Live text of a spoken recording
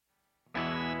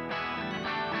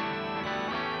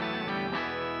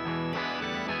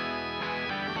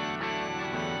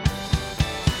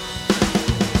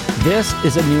This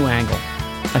is A New Angle,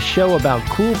 a show about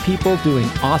cool people doing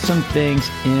awesome things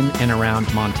in and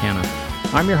around Montana.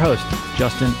 I'm your host,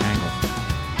 Justin Angle.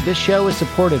 This show is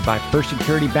supported by First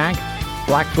Security Bank,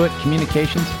 Blackfoot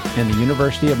Communications, and the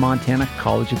University of Montana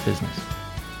College of Business.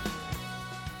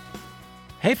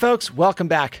 Hey folks, welcome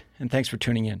back, and thanks for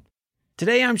tuning in.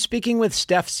 Today I'm speaking with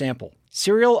Stef Sample,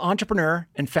 serial entrepreneur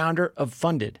and founder of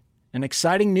Fundid, an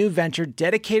exciting new venture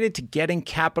dedicated to getting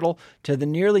capital to the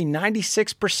nearly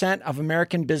 96% of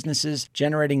American businesses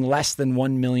generating less than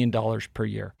 $1 million per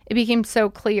year. It became so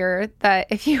clear that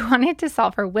if you wanted to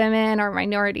solve for women or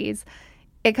minorities,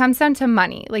 it comes down to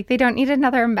money. Like, they don't need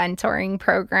another mentoring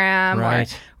program,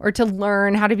 right, or to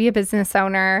learn how to be a business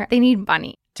owner. They need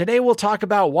money. Today, we'll talk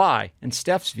about why, in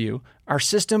Stef's view, our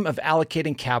system of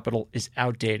allocating capital is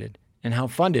outdated and how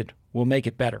Fundid will make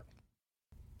it better.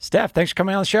 Stef, thanks for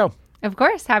coming on the show. Of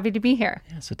course. Happy to be here.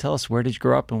 Yeah, so tell us, where did you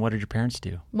grow up and what did your parents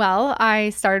do? Well,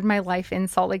 I started my life in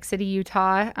Salt Lake City,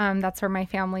 Utah. That's where my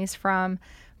family's from.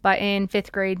 But in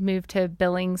fifth grade, moved to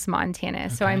Billings, Montana. Okay.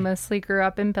 So I mostly grew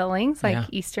up in Billings,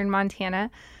 eastern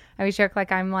Montana. I always joke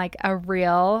like I'm like a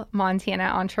real Montana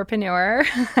entrepreneur.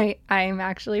 I'm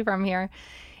actually from here.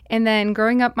 And then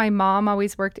growing up, my mom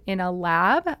always worked in a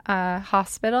lab,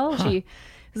 hospital. She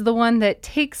is the one that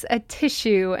takes a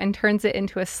tissue and turns it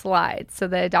into a slide so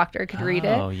the doctor could read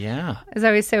it. Oh, yeah. I was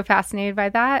always so fascinated by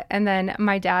that. And then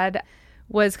my dad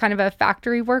was kind of a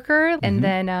factory worker. And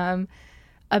then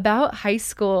about high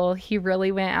school, he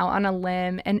really went out on a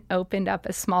limb and opened up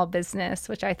a small business,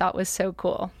 which I thought was so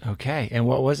cool. Okay. And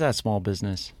what was that small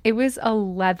business? It was a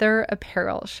leather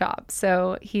apparel shop.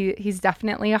 So he's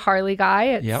definitely a Harley guy.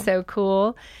 It's so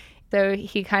cool. So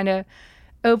he kind of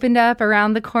opened up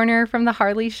around the corner from the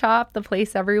Harley shop, the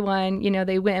place everyone,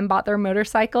 they went and bought their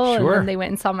motorcycle. Sure. And then they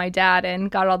went and saw my dad and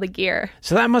got all the gear.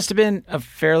 So that must have been a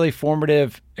fairly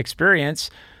formative experience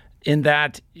in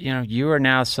that, you are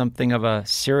now something of a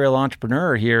serial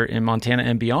entrepreneur here in Montana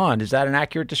and beyond. Is that an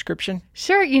accurate description?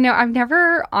 Sure. I've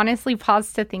never honestly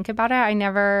paused to think about it. I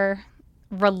never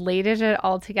related it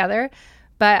all together.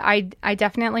 But I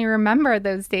definitely remember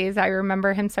those days. I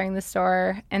remember him starting the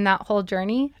store and that whole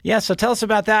journey. Yeah, so tell us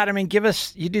about that. I mean,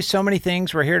 you do so many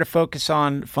things. We're here to focus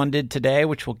on Fundid today,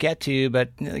 which we'll get to, but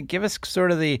give us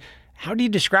sort of how do you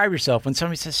describe yourself when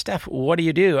somebody says, Stef, what do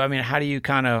you do? I mean, how do you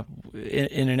kind of,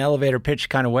 in an elevator pitch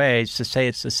kind of way, to say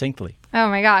it succinctly? Oh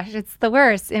my gosh, it's the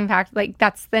worst. In fact,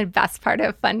 that's the best part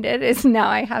of Fundid is now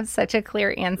I have such a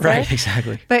clear answer. Right,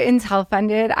 exactly. But until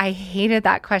Fundid, I hated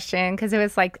that question because it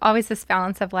was like always this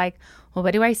balance of like, well,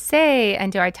 what do I say?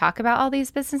 And do I talk about all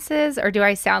these businesses? Or do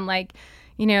I sound like,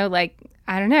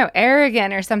 I don't know,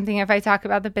 arrogant or something if I talk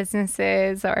about the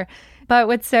businesses? But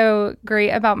what's so great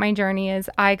about my journey is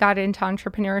I got into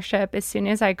entrepreneurship as soon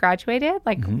as I graduated,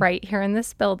 right here in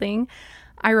this building.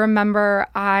 I remember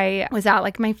I was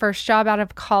at my first job out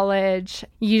of college,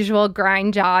 usual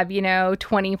grind job,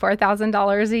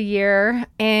 $24,000 a year,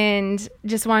 and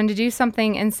just wanted to do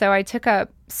something. And so I took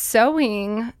up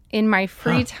sewing in my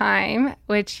free time,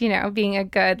 which, being a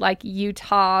good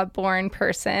Utah-born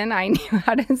person, I knew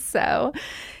how to sew.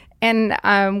 And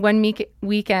one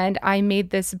weekend, I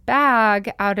made this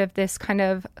bag out of this kind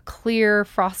of clear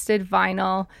frosted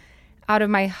vinyl out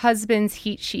of my husband's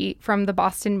heat sheet from the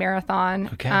Boston Marathon.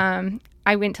 Okay.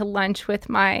 I went to lunch with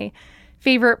my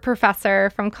favorite professor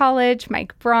from college,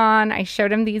 Mike Braun. I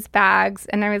showed him these bags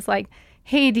and I was like,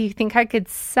 hey, do you think I could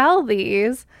sell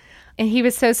these? And he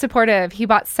was so supportive. He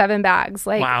bought 7 bags.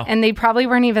 Wow. And they probably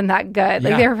weren't even that good.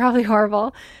 They were probably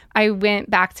horrible. I went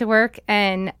back to work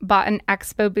and bought an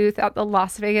expo booth at the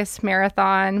Las Vegas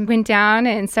Marathon, went down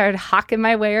and started hawking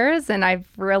my wares. And I've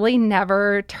really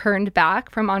never turned back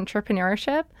from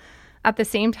entrepreneurship. At the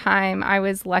same time, I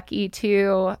was lucky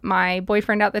to my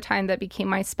boyfriend at the time that became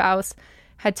my spouse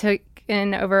had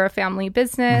taken over a family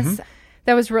business.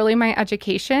 That was really my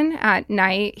education at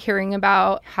night, hearing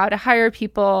about how to hire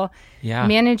people,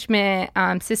 management,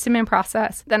 system and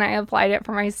process. Then I applied it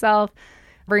for myself,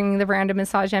 bringing the brand of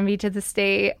Massage Envy to the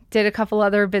state, did a couple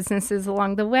other businesses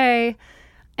along the way.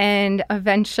 And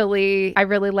eventually, I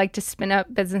really like to spin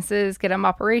up businesses, get them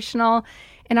operational,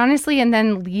 and honestly, and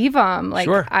then leave them.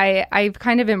 Sure. I've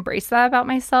kind of embraced that about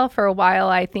myself for a while.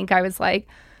 I think I was like,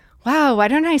 wow, why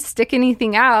don't I stick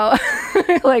anything out?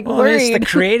 Worried. It's the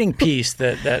creating piece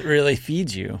that really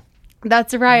feeds you.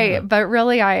 That's right. Yeah. But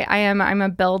really, I'm a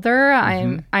builder.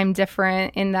 I'm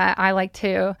different in that I like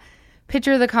to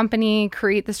picture the company,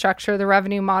 create the structure, the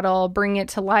revenue model, bring it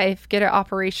to life, get it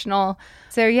operational.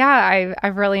 So yeah,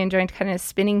 I've really enjoyed kind of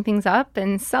spinning things up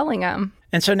and selling them.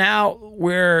 And so now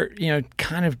we're,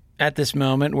 kind of at this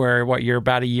moment where you're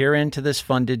about a year into this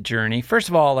Fundid journey. First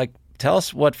of all, Tell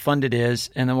us what Fundid is,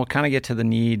 and then we'll kind of get to the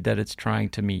need that it's trying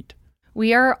to meet.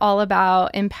 We are all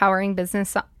about empowering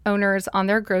business owners on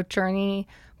their growth journey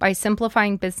by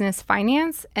simplifying business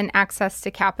finance and access to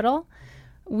capital.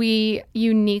 We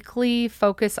uniquely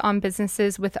focus on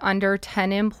businesses with under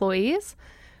 10 employees,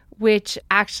 which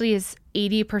actually is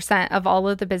 80% of all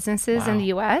of the businesses in the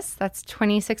U.S. That's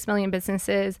 26 million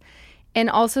businesses. And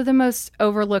also the most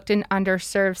overlooked and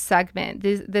underserved segment.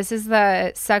 This is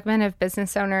the segment of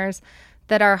business owners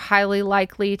that are highly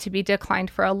likely to be declined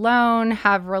for a loan,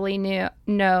 have really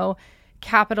no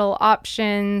capital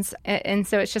options. And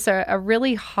so it's just a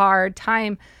really hard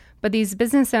time. But these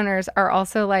business owners are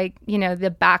also like,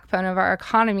 the backbone of our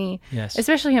economy, yes,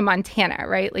 especially in Montana,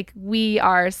 right? Like we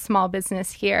are a small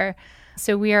business here.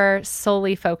 So we are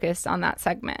solely focused on that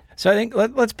segment. So I think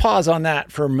let's pause on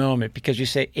that for a moment, because you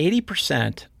say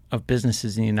 80% of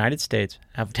businesses in the United States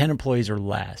have 10 employees or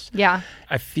less. Yeah.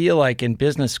 I feel like in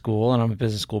business school, and I'm a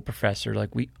business school professor,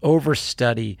 like we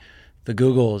overstudy the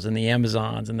Googles and the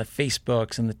Amazons and the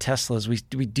Facebooks and the Teslas.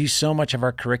 We do so much of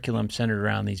our curriculum centered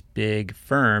around these big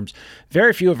firms.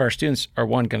 Very few of our students are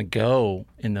going to go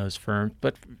in those firms.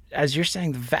 But as you're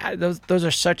saying, those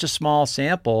are such a small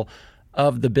sample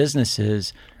of the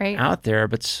businesses out there,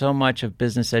 but so much of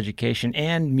business education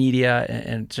and media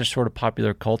and just sort of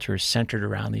popular culture is centered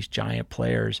around these giant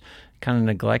players, kind of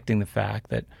neglecting the fact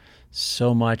that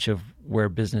so much of where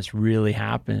business really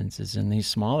happens is in these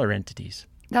smaller entities.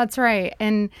 That's right.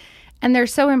 And they're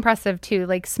so impressive too.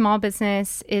 Like small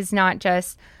business is not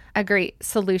just a great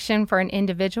solution for an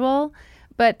individual,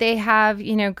 but they have,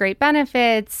 great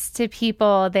benefits to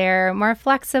people. They're more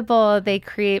flexible. They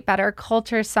create better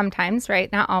culture sometimes,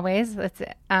 right? Not always. That's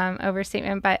an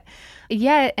overstatement. But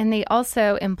yet, and they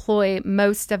also employ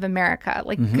most of America.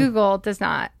 Like Google does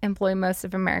not employ most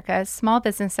of America. Small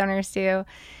business owners do.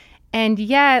 And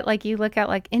yet, like you look at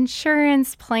like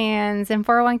insurance plans and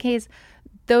 401ks,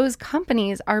 those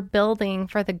companies are building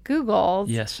for the Googles.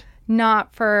 Yes.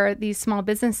 Not for these small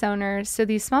business owners. So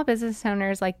these small business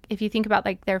owners, like if you think about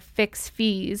like their fixed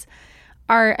fees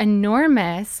are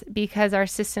enormous because our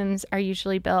systems are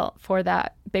usually built for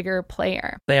that bigger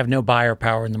player. They have no buyer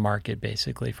power in the market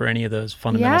basically for any of those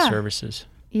fundamental services.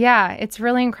 Yeah, it's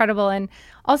really incredible. And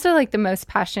also like the most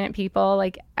passionate people,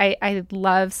 like I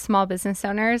love small business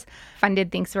owners.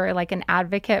 Fundid thinks we're like an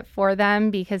advocate for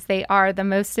them because they are the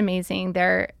most amazing.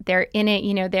 They're in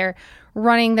it, they're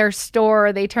running their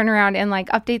store. They turn around and like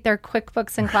update their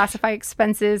QuickBooks and classify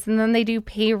expenses. And then they do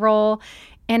payroll.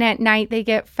 And at night they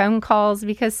get phone calls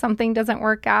because something doesn't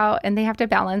work out and they have to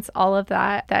balance all of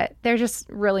that they're just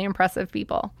really impressive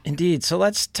people. Indeed. So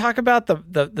let's talk about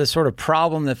the sort of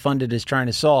problem that Fundid is trying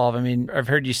to solve. I mean, I've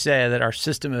heard you say that our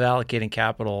system of allocating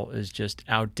capital is just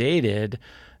outdated,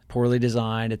 poorly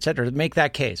designed, et cetera. To make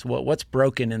that case, what's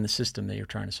broken in the system that you're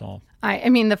trying to solve? I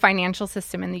mean, the financial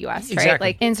system in the U.S., right? Exactly.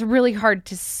 Like, and it's really hard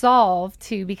to solve,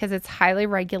 too, because it's highly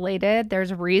regulated.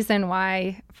 There's a reason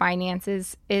why finance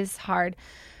is hard.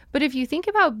 But if you think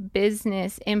about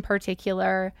business in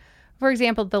particular, for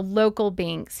example, the local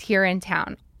banks here in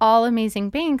town, all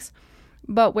amazing banks,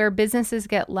 but where businesses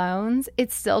get loans,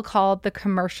 it's still called the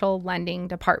commercial lending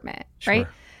department, right?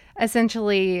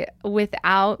 Essentially,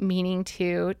 without meaning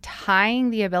to,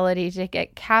 tying the ability to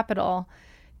get capital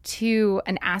to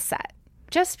an asset.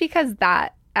 Just because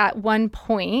that at one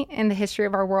point in the history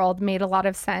of our world made a lot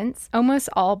of sense, almost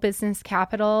all business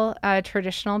capital,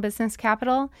 traditional business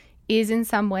capital, is in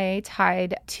some way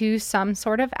tied to some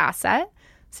sort of asset.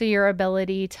 So your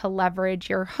ability to leverage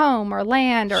your home or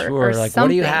land or like something. What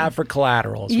do you have for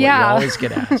collateral? Is what you always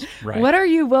get asked. Right. What are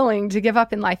you willing to give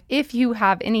up in life if you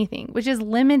have anything, which is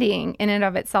limiting in and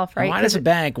of itself, right? And why does a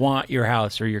bank want your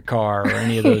house or your car or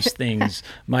any of those things,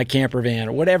 my camper van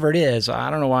or whatever it is? I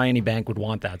don't know why any bank would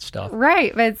want that stuff.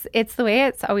 Right. But it's the way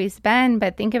it's always been.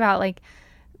 But think about like,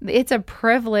 it's a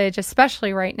privilege,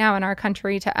 especially right now in our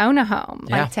country, to own a home,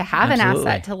 like to have an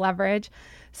asset to leverage.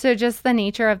 So just the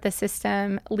nature of the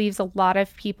system leaves a lot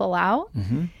of people out.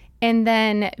 Mm-hmm. And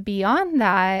then beyond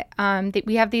that,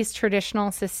 we have these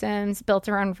traditional systems built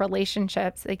around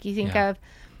relationships. Like you think of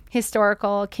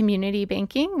historical community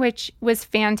banking, which was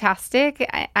fantastic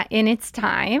in its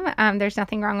time. There's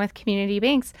nothing wrong with community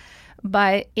banks,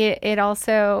 but it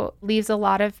also leaves a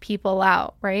lot of people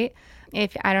out, right?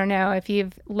 I don't know if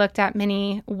you've looked at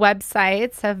many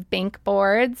websites of bank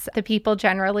boards, the people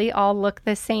generally all look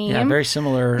the same. Yeah, very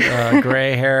similar.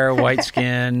 Gray hair, white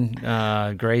skin,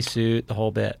 gray suit, the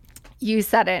whole bit. You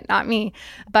said it, not me.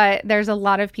 But there's a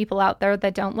lot of people out there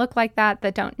that don't look like that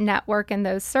don't network in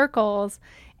those circles.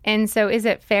 And so is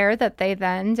it fair that they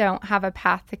then don't have a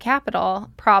path to capital?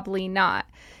 Probably not.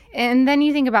 And then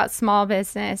you think about small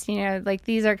business, like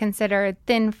these are considered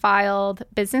thin-filed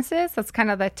businesses. That's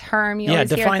kind of the term you always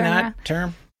hear. Yeah, define that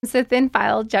term. So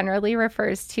thin-filed generally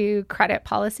refers to credit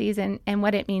policies, and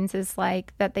what it means is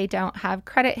like that they don't have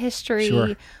credit history.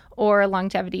 Sure. Or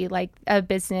longevity, like a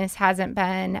business hasn't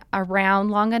been around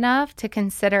long enough to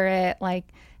consider it like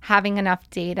having enough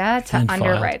data to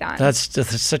underwrite on. That's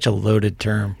just such a loaded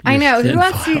term. I know. Who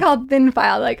wants to be called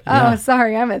thin-filed? Like, oh,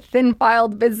 sorry, I'm a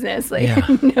thin-filed business.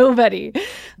 Like, nobody.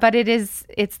 But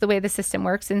it's the way the system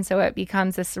works. And so it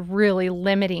becomes this really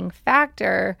limiting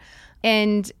factor.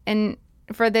 And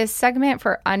for this segment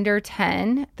for under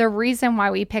 10, the reason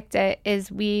why we picked it is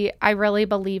I really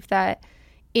believe that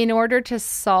in order to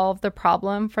solve the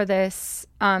problem for this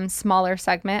smaller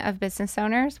segment of business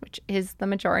owners, which is the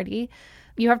majority,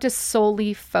 you have to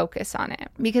solely focus on it.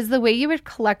 Because the way you would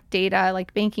collect data,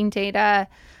 like banking data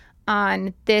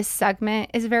on this segment,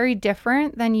 is very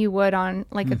different than you would on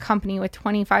like a company with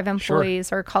 25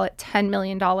 employees or call it $10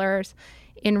 million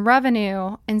in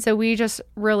revenue. And so we just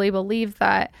really believe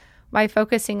that by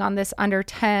focusing on this under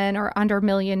 10 or under $1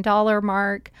 million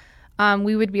mark,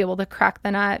 we would be able to crack the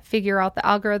nut, figure out the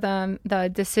algorithm,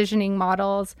 the decisioning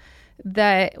models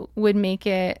that would make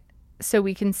it so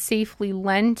we can safely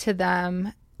lend to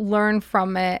them, learn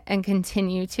from it, and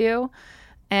continue to.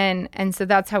 And so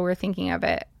that's how we're thinking of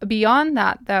it. Beyond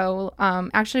that, though,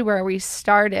 actually where we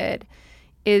started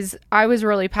is I was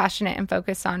really passionate and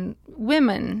focused on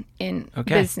women in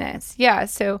business. Yeah.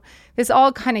 So this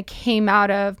all kind of came out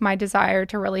of my desire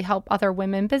to really help other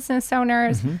women business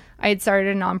owners. I had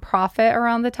started a nonprofit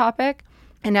around the topic.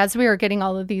 And as we were getting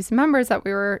all of these members that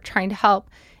we were trying to help,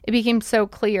 it became so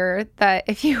clear that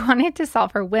if you wanted to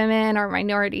solve for women or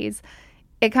minorities,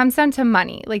 it comes down to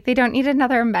money. Like they don't need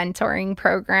another mentoring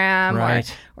program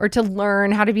or to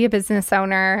learn how to be a business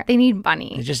owner. They need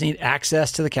money. They just need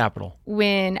access to the capital.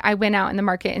 When I went out in the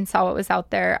market and saw what was out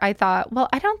there, I thought, well,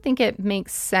 I don't think it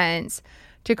makes sense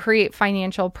to create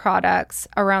financial products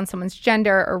around someone's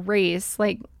gender or race.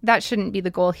 Like that shouldn't be the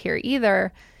goal here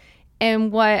either.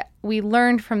 And what we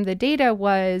learned from the data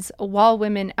was while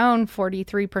women own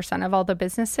 43% of all the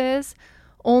businesses,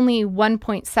 only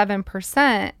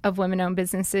 1.7% of women-owned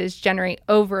businesses generate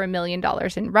over $1 million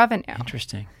in revenue.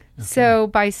 Interesting. Okay. So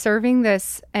by serving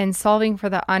this and solving for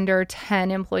the under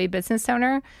 10 employee business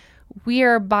owner, we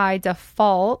are by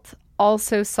default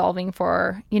also solving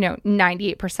for,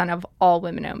 98% of all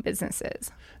women-owned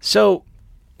businesses. So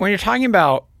when you're talking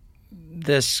about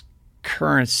this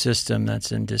current system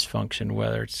that's in dysfunction,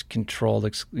 whether it's controlled,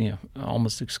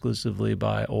 almost exclusively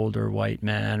by older white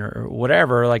men or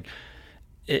whatever, like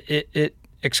it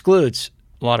excludes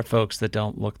a lot of folks that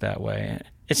don't look that way.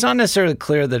 It's not necessarily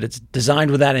clear that it's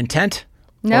designed with that intent.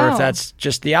 No. Or if that's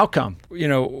just the outcome.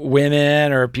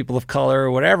 Women or people of color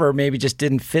or whatever maybe just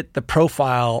didn't fit the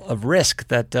profile of risk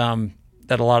that a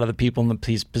lot of the people in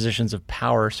these positions of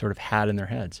power sort of had in their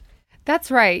heads.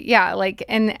 That's right. Yeah.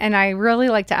 And I really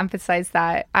like to emphasize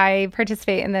that I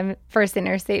participate in the First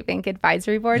Interstate Bank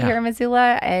Advisory Board here in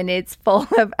Missoula, and it's full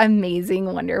of amazing,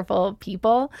 wonderful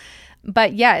people.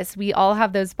 But yes, we all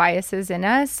have those biases in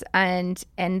us, and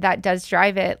that does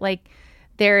drive it. Like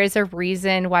there is a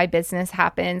reason why business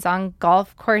happens on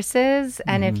golf courses.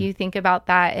 And if you think about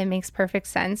that, it makes perfect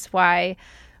sense why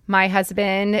my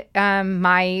husband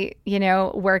might,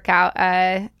 work out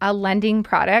a lending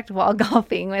product while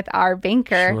golfing with our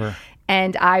banker. Sure.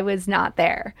 And I was not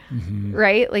there,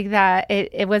 right? Like that,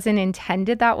 it wasn't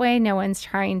intended that way. No one's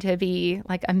trying to be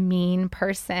like a mean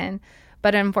person.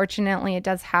 But unfortunately, it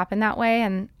does happen that way.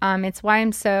 And it's why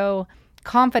I'm so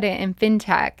confident in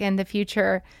fintech and the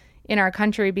future in our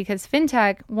country, because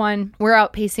fintech, one, we're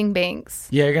outpacing banks.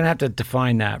 Yeah, you're going to have to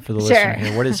define that for the listener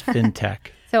here. What is fintech?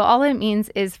 So all it means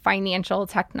is financial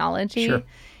technology. Sure.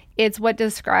 It's what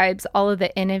describes all of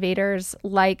the innovators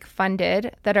like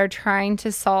Fundid that are trying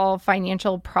to solve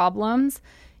financial problems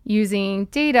using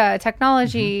data,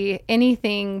 technology,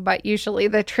 anything but usually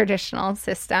the traditional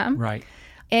system. Right.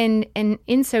 And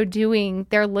in so doing,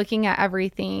 they're looking at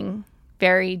everything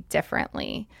very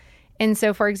differently. And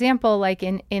so, for example, like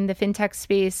in the fintech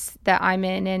space that I'm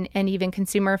in and even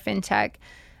consumer fintech,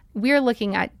 we're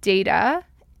looking at data,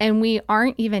 and we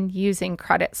aren't even using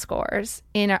credit scores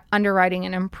in underwriting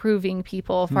and improving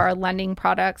people for our lending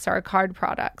products, our card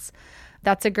products.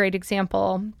 That's a great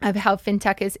example of how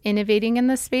fintech is innovating in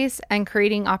this space and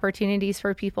creating opportunities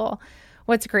for people.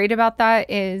 What's great about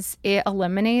that is it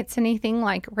eliminates anything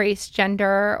like race,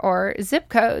 gender, or zip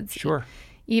codes. Sure.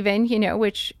 Even,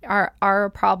 which are a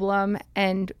problem.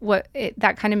 And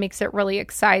that kind of makes it really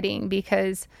exciting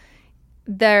because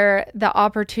the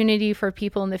opportunity for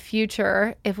people in the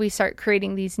future, if we start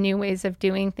creating these new ways of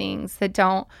doing things that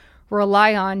don't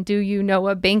rely on, do you know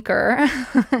a banker?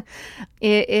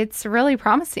 It's really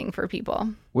promising for people.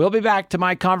 We'll be back to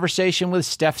my conversation with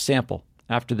Stef Sample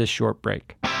after this short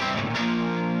break.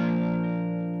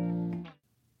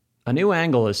 A New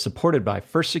Angle is supported by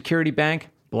First Security Bank,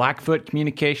 Blackfoot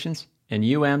Communications, and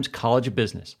UM's College of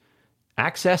Business.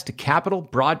 Access to capital,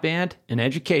 broadband, and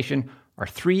education are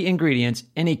 3 ingredients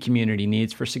any community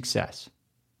needs for success.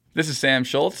 This is Sam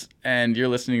Schultz, and you're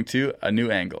listening to A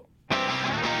New Angle.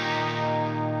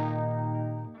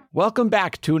 Welcome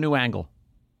back to A New Angle.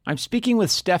 I'm speaking with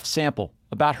Stef Sample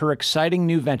about her exciting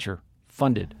new venture,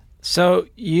 Fundid. So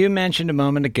you mentioned a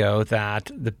moment ago that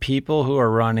the people who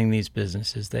are running these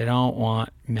businesses, they don't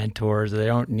want mentors, they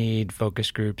don't need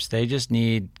focus groups, they just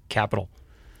need capital.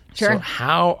 Sure. So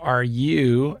how are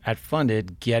you at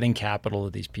Fundid getting capital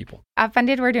to these people? At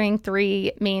Fundid, we're doing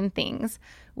 3 main things.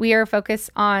 We are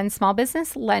focused on small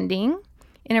business lending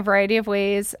in a variety of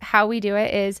ways. How we do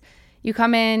it is you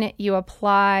come in, you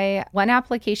apply one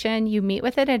application, you meet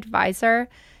with an advisor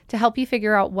to help you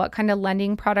figure out what kind of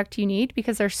lending product you need,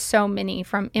 because there's so many,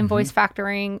 from invoice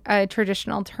factoring, a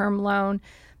traditional term loan.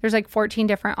 There's like 14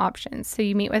 different options. So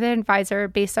you meet with an advisor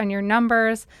based on your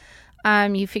numbers.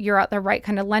 You figure out the right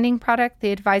kind of lending product.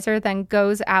 The advisor then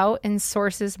goes out and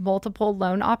sources multiple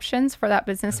loan options for that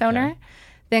business owner,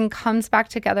 then comes back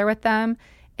together with them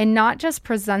and not just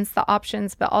presents the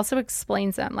options, but also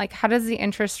explains them. Like, how does the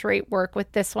interest rate work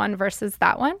with this one versus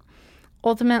that one?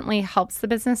 Ultimately helps the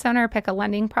business owner pick a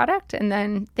lending product, and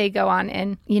then they go on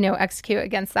and, execute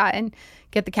against that and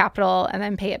get the capital and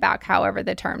then pay it back however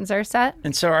the terms are set.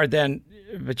 And so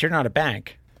but you're not a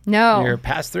bank. No. You're a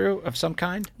pass-through of some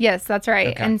kind? Yes, that's right.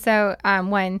 Okay. And so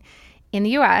when in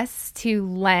the U.S. to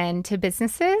lend to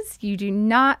businesses, you do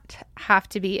not have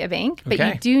to be a bank, but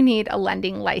you do need a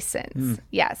lending license.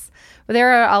 Yes. But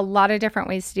there are a lot of different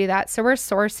ways to do that. So we're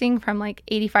sourcing from like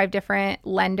 85 different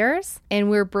lenders, and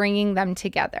we're bringing them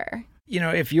together.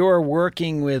 If you're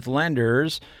working with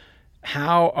lenders,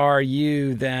 how are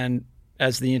you then,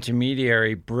 as the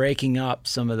intermediary, breaking up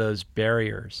some of those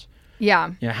barriers?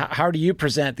 Yeah. How do you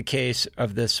present the case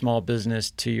of this small business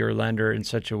to your lender in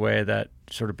such a way that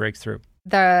sort of breaks through?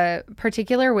 The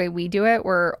particular way we do it,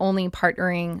 we're only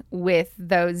partnering with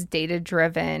those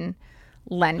data-driven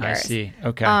lenders. I see.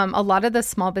 Okay. A lot of the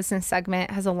small business segment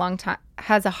has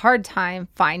a hard time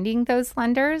finding those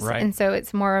lenders. Right. And so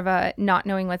it's more of a not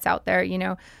knowing what's out there.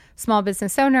 Small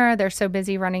business owner, they're so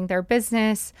busy running their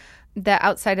business that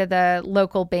outside of the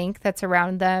local bank that's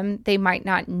around them, they might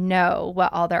not know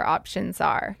what all their options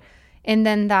are. And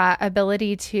then that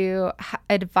ability to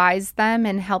advise them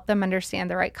and help them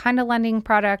understand the right kind of lending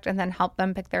product and then help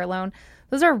them pick their loan.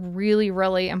 Those are really,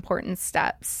 really important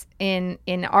steps in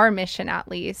our mission, at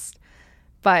least.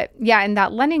 But yeah, and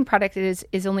that lending product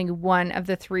is only one of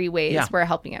the 3 ways we're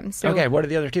helping them. So what are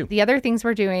the other 2? The other things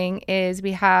we're doing is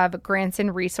we have grants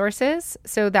and resources.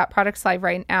 So that product's live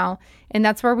right now. And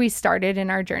that's where we started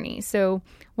in our journey. So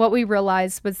what we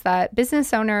realized was that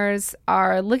business owners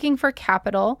are looking for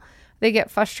capital. They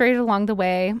get frustrated along the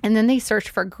way, and then they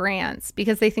search for grants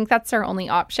because they think that's their only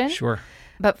option. Sure.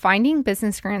 But finding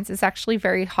business grants is actually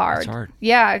very hard. It's hard.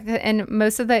 Yeah. And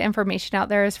most of the information out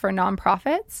there is for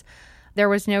nonprofits. There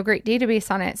was no great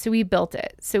database on it, so we built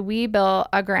it. So we built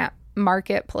a grant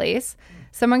marketplace.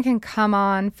 Someone can come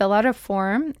on, fill out a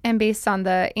form, and based on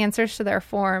the answers to their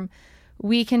form,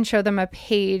 we can show them a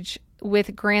page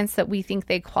with grants that we think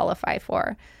they qualify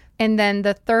for. And then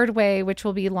the third way, which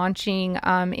we'll be launching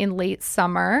in late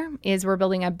summer, is we're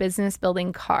building a business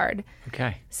building card.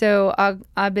 Okay. So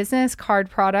a business card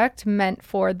product meant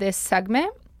for this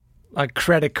segment. A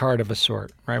credit card of a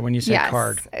sort, right? When you say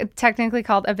card. Yes, technically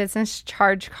called a business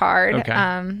charge card.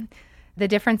 Okay. The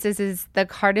difference is the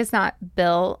card is not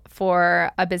built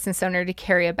for a business owner to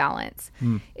carry a balance.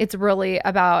 It's really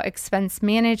about expense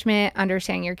management,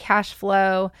 understanding your cash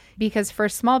flow, because for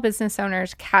small business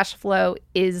owners, cash flow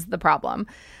is the problem.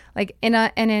 Like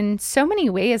in so many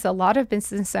ways, a lot of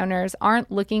business owners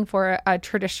aren't looking for a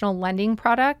traditional lending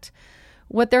product.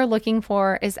 What they're looking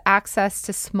for is access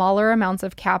to smaller amounts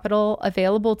of capital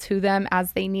available to them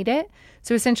as they need it.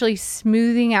 So essentially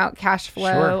smoothing out cash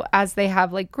flow as they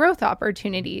have like growth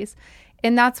opportunities.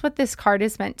 And that's what this card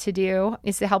is meant to do,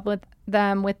 is to help with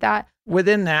them with that.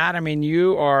 Within that,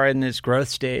 you are in this growth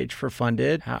stage for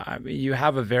Fundid. You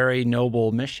have a very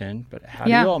noble mission, but how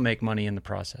do you all make money in the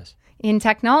process? In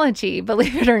technology,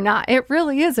 believe it or not, it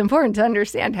really is important to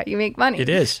understand how you make money. It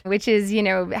is. Which is,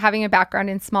 having a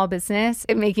background in small business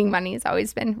and making money has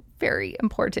always been very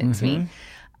important to me.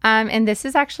 And this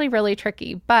is actually really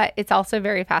tricky, but it's also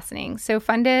very fascinating. So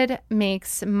Fundid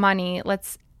makes money,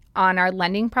 on our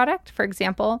lending product, for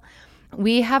example,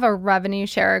 we have a revenue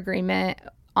share agreement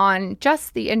on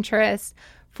just the interest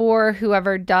for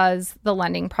whoever does the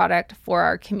lending product for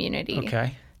our community.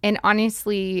 Okay. And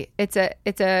honestly, it's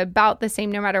about the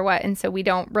same no matter what. And so we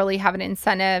don't really have an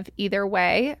incentive either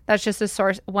way. That's just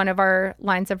one of our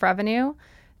lines of revenue.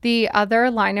 The other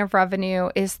line of revenue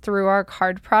is through our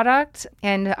card product.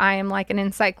 And I am like an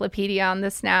encyclopedia on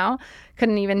this now.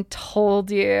 Couldn't even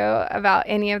told you about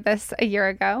any of this a year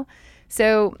ago.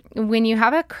 So when you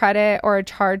have a credit or a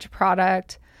charge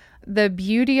product, the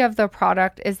beauty of the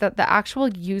product is that the actual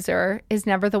user is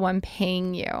never the one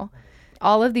paying you.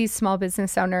 All of these small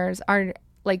business owners are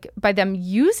like, by them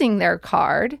using their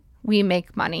card, we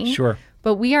make money. Sure.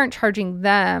 But we aren't charging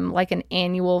them like an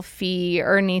annual fee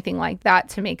or anything like that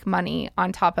to make money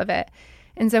on top of it.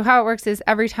 And so how it works is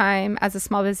every time as a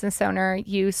small business owner,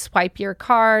 you swipe your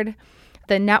card,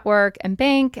 the network and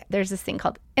bank, there's this thing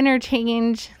called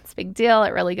interchange. It's a big deal.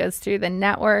 It really goes through the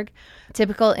network.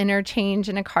 Typical interchange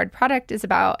in a credit product is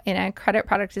around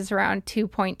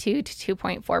 2.2 to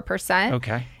 2.4%.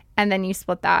 Okay. And then you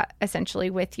split that essentially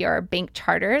with your bank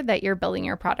charter that you're building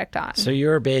your product on. So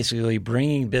you're basically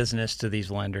bringing business to these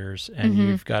lenders, and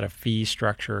you've got a fee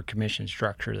structure, a commission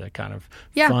structure that kind of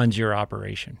funds your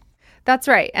operation. That's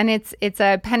right. And it's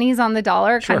a pennies on the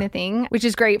dollar Sure. kind of thing, which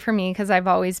is great for me because I've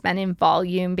always been in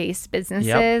volume-based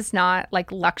businesses, not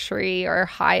like luxury or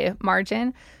high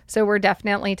margin. So we're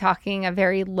definitely talking a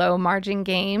very low margin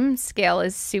game. Scale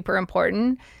is super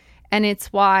important. And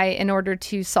it's why, in order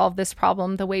to solve this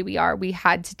problem the way we are, we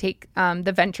had to take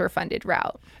the venture funded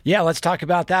route. Yeah, let's talk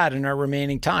about that in our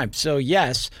remaining time. So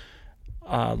yes,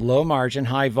 low margin,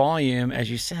 high volume. As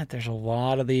you said, there's a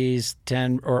lot of these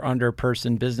 10 or under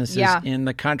person businesses in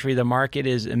the country. The market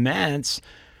is immense.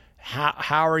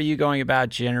 How are you going about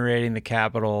generating the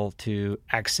capital to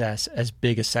access as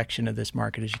big a section of this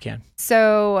market as you can?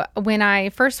 So when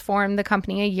I first formed the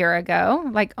company a year ago,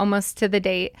 like almost to the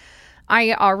date,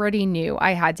 I already knew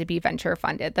I had to be venture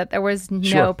funded, that there was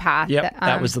no path. Yep,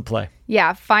 that was the play.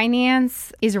 Yeah,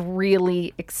 finance is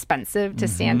really expensive to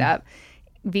stand up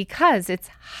because it's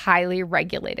highly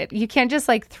regulated. You can't just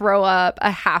like throw up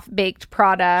a half-baked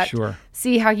product,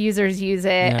 see how users use it,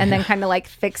 and then kind of like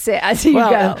fix it as you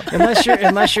go. unless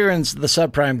you're in the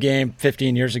subprime game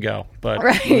 15 years ago, but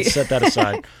let's set that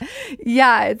aside.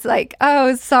 Yeah, it's like,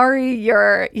 oh, sorry,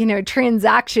 your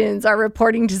transactions are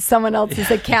reporting to someone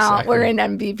else's account. We're in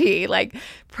MVP. Like,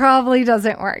 probably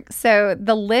doesn't work. So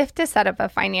the lift to set up a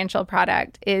financial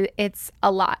product it's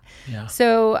a lot. Yeah.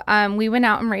 So we went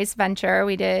out and raised venture.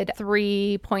 We did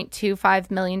 $3.25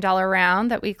 million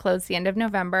round that we closed the end of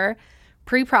November.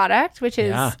 Pre-product, which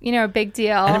is a big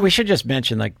deal. And we should just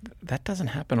mention that doesn't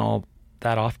happen all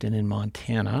that often in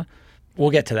Montana.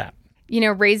 We'll get to that.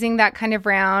 Raising that kind of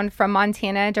round from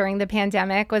Montana during the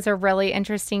pandemic was a really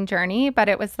interesting journey, but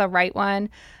it was the right one.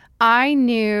 I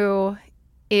knew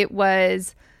it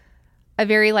was a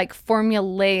very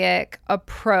formulaic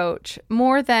approach,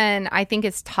 more than I think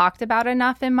it's talked about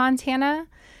enough in Montana.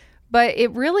 But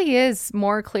it really is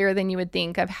more clear than you would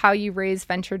think of how you raise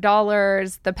venture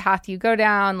dollars, the path you go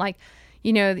down.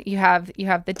 You have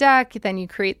the deck, then you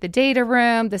create the data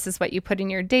room. This is what you put in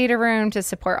your data room to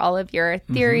support all of your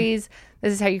theories.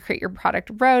 This is how you create your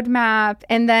product roadmap.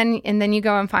 And then you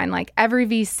go and find every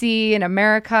VC in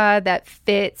America that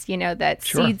fits, that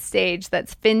seed stage,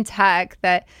 that's fintech,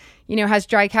 that has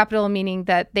dry capital, meaning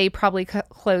that they probably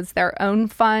closed their own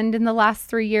fund in the last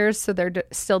 3 years, so they're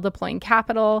still deploying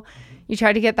capital. You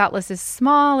try to get that list as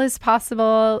small as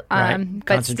possible, but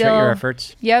concentrate still your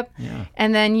efforts. Yep. Yeah.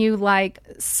 And then you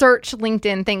search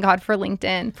LinkedIn. Thank God for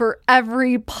LinkedIn, for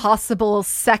every possible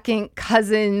second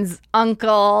cousin's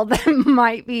uncle that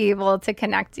might be able to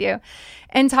connect you.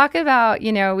 And talk about,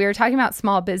 we were talking about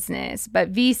small business,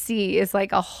 but VC is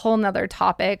a whole nother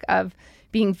topic of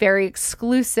being very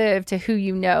exclusive to who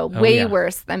way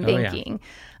worse than banking.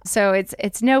 So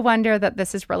it's no wonder that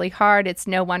this is really hard. It's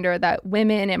no wonder that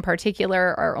women in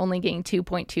particular are only getting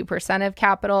 2.2% of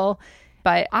capital.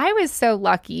 But I was so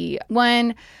lucky.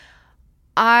 When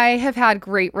I have had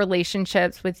great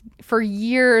relationships for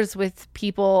years with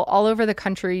people all over the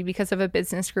country because of a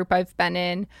business group I've been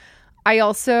in. I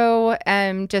also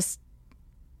am just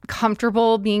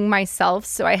comfortable being myself.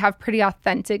 So I have pretty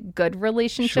authentic, good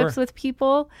relationships with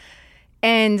people.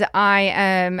 And I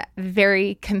am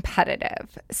very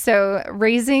competitive. So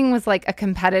raising was a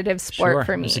competitive sport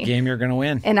for me. It's a game you're going to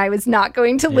win. And I was not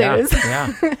going to lose.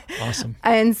 Yeah, awesome.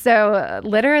 And so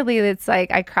literally it's I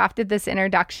crafted this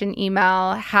introduction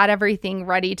email, had everything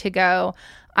ready to go.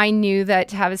 I knew that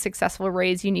to have a successful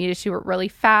raise, you needed to do it really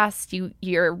fast.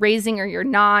 You're raising or you're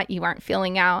not. You aren't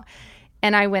filling out.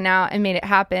 And I went out and made it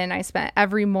happen. I spent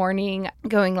every morning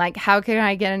going like, how can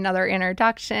I get another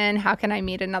introduction? How can I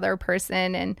meet another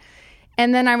person? And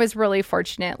then I was really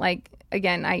fortunate. Like,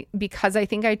 again, because I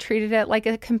think I treated it like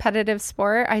a competitive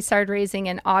sport, I started raising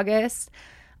in August.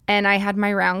 And I had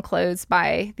my round closed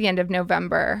by the end of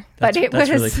November. That's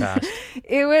really fast.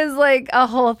 It was like a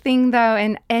whole thing, though.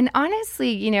 And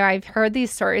honestly, I've heard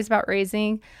these stories about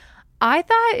raising. I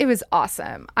thought it was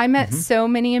awesome. I met so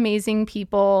many amazing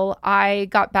people. I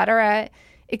got better at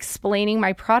explaining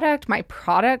my product. My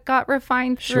product got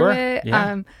refined through it.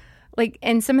 Yeah.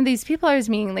 And some of these people I was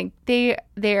meeting, like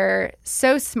they're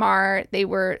so smart. They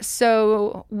were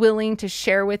so willing to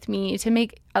share with me, to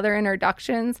make other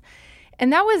introductions.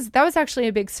 And that was actually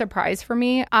a big surprise for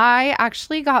me. I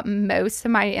actually got most of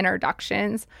my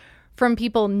introductions from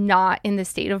people not in the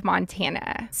state of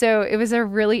Montana. So it was a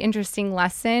really interesting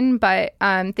lesson, but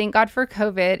thank God for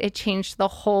COVID, it changed the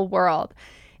whole world.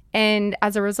 And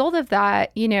as a result of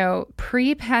that,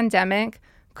 pre-pandemic,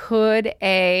 could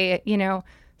a,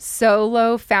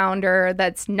 solo founder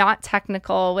that's not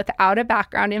technical, without a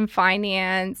background in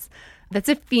finance, that's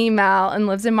a female and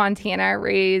lives in Montana,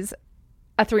 raise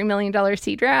a $3 million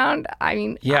seed round? I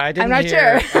mean, yeah, I'm not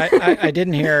sure. I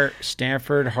didn't hear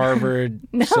Stanford, Harvard,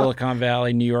 Silicon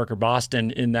Valley, New York, or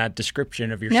Boston in that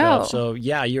description of yourself. No. So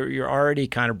yeah, you're already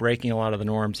kind of breaking a lot of the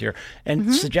norms here,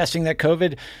 and suggesting that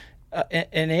COVID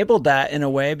enabled that in a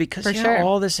way, because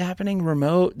all this happening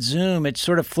remote, Zoom, it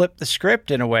sort of flipped the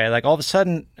script in a way. Like all of a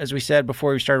sudden, as we said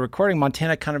before we started recording,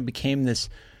 Montana kind of became this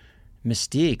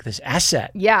mystique, this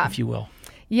asset, if you will.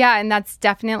 Yeah, and that's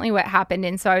definitely what happened.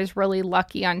 And so I was really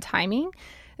lucky on timing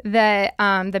that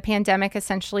the pandemic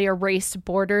essentially erased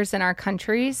borders in our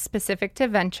country specific to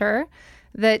venture,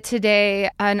 that today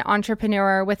an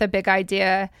entrepreneur with a big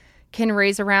idea can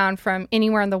raise around from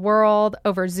anywhere in the world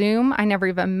over Zoom. I never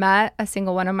even met a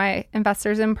single one of my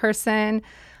investors in person.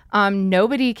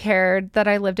 Nobody cared that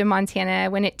I lived in Montana.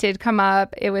 When it did come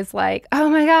up, it was like, oh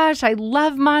my gosh, I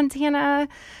love Montana.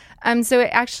 So it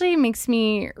actually makes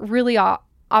me really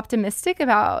optimistic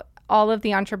about all of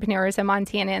the entrepreneurs in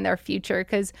Montana and their future,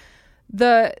 because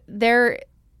there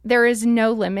is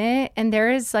no limit, and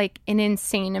there is like an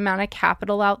insane amount of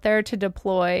capital out there to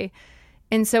deploy.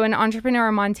 And so an entrepreneur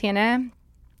in Montana,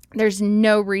 there's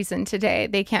no reason today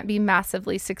they can't be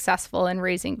massively successful in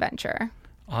raising venture.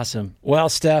 Awesome. Well,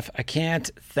 Stef, I can't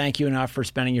thank you enough for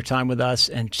spending your time with us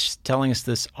and just telling us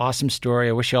this awesome story.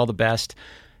 I wish you all the best.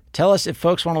 Tell us, if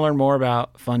folks want to learn more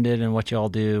about Fundid and what you all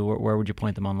do, where would you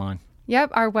point them online?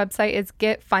 Yep, our website is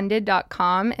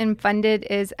getfundid.com, and Fundid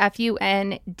is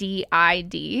Fundid.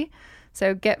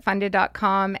 So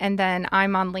getfundid.com, and then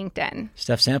I'm on LinkedIn.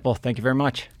 Stef Sample, thank you very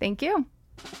much. Thank you.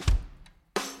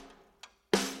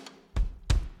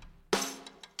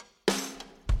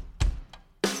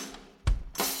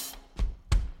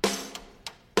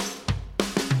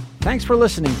 Thanks for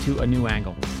listening to A New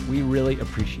Angle. We really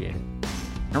appreciate it.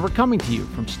 And we're coming to you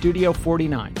from Studio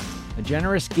 49, a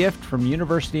generous gift from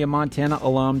University of Montana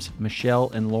alums Michelle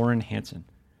and Lauren Hansen.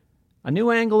 A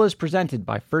New Angle is presented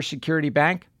by First Security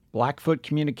Bank, Blackfoot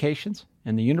Communications,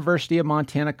 and the University of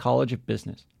Montana College of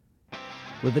Business,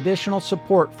 with additional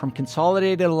support from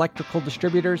Consolidated Electrical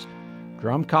Distributors,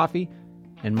 Drum Coffee,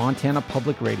 and Montana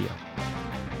Public Radio.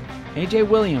 AJ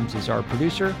Williams is our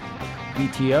producer.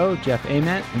 BTO, Jeff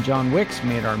Ament, and John Wicks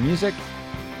made our music.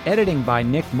 Editing by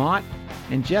Nick Mott.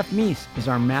 And Jeff Meese is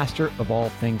our master of all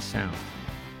things sound.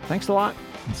 Thanks a lot,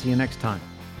 and see you next time.